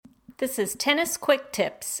This is Tennis Quick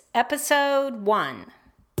Tips, Episode 1.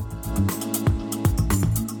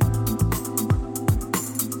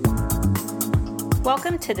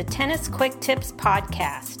 Welcome to the Tennis Quick Tips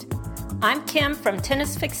podcast. I'm Kim from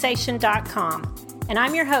tennisfixation.com, and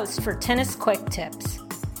I'm your host for Tennis Quick Tips.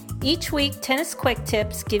 Each week, Tennis Quick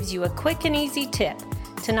Tips gives you a quick and easy tip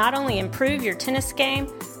to not only improve your tennis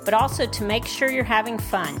game, but also to make sure you're having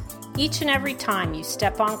fun each and every time you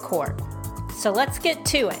step on court. So let's get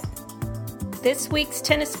to it. This week's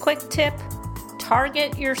Tennis Quick Tip,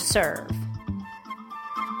 target your serve.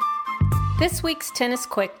 This week's Tennis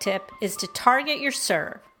Quick Tip is to target your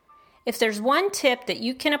serve. If there's one tip that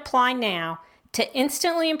you can apply now to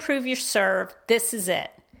instantly improve your serve, this is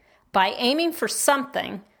it. By aiming for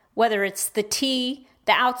something, whether it's the tee,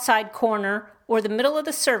 the outside corner, or the middle of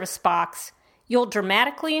the service box, you'll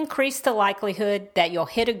dramatically increase the likelihood that you'll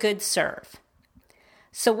hit a good serve.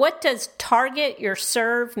 So what does target your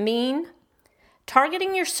serve mean?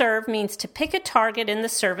 Targeting your serve means to pick a target in the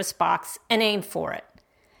service box and aim for it.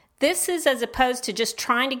 This is as opposed to just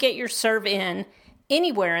trying to get your serve in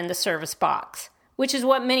anywhere in the service box, which is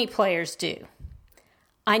what many players do.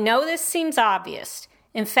 I know this seems obvious.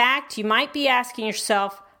 In fact, you might be asking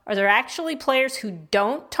yourself, are there actually players who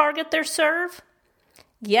don't target their serve?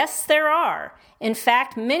 Yes, there are. In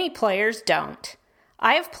fact, many players don't.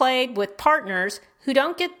 I have played with partners who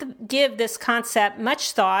don't give this concept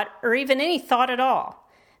much thought or even any thought at all.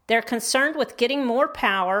 They're concerned with getting more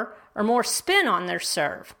power or more spin on their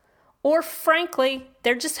serve. Or frankly,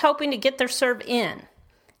 they're just hoping to get their serve in.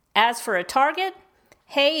 As for a target,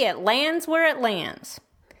 hey, it lands where it lands.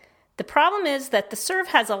 The problem is that the serve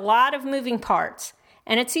has a lot of moving parts,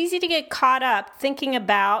 and it's easy to get caught up thinking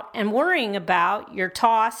about and worrying about your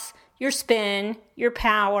toss, your spin, your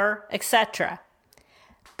power, etc.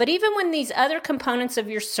 But even when these other components of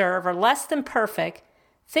your serve are less than perfect,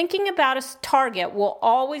 thinking about a target will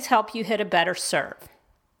always help you hit a better serve.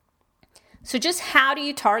 So just how do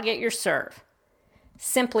you target your serve?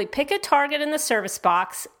 Simply pick a target in the service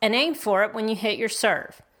box and aim for it when you hit your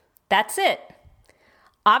serve. That's it.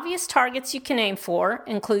 Obvious targets you can aim for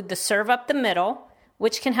include the serve up the middle,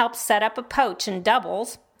 which can help set up a poach in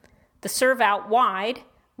doubles, the serve out wide,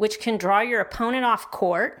 which can draw your opponent off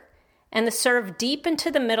court, and the serve deep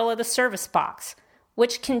into the middle of the service box,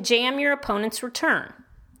 which can jam your opponent's return.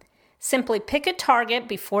 Simply pick a target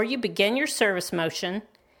before you begin your service motion,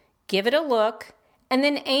 give it a look, and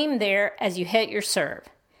then aim there as you hit your serve.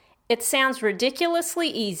 It sounds ridiculously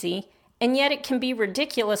easy, and yet it can be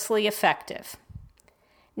ridiculously effective.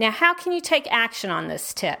 Now, how can you take action on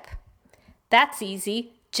this tip? That's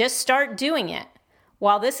easy. Just start doing it.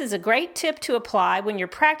 While this is a great tip to apply when you're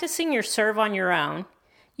practicing your serve on your own,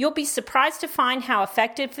 you'll be surprised to find how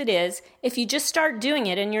effective it is if you just start doing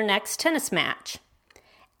it in your next tennis match.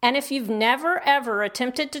 And if you've never ever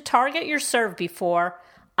attempted to target your serve before,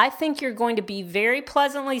 I think you're going to be very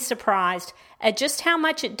pleasantly surprised at just how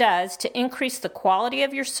much it does to increase the quality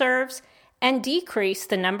of your serves and decrease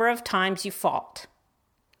the number of times you fault.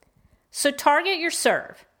 So target your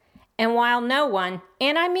serve. And while no one,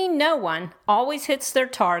 and I mean no one, always hits their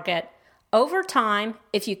target, over time,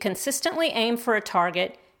 if you consistently aim for a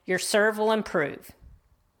target, your serve will improve.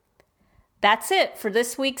 That's it for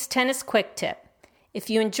this week's Tennis Quick Tip. If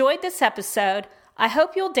you enjoyed this episode, I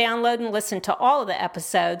hope you'll download and listen to all of the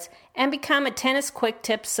episodes and become a Tennis Quick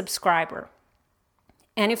Tips subscriber.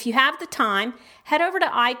 And if you have the time, head over to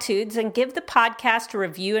iTunes and give the podcast a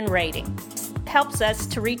review and rating. It helps us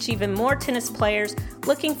to reach even more tennis players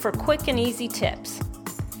looking for quick and easy tips.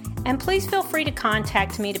 And please feel free to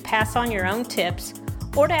contact me to pass on your own tips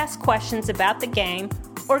or to ask questions about the game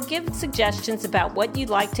or give suggestions about what you'd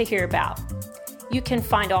like to hear about. You can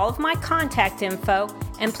find all of my contact info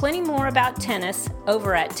and plenty more about tennis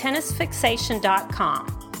over at tennisfixation.com.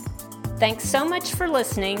 Thanks so much for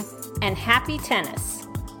listening, and happy tennis!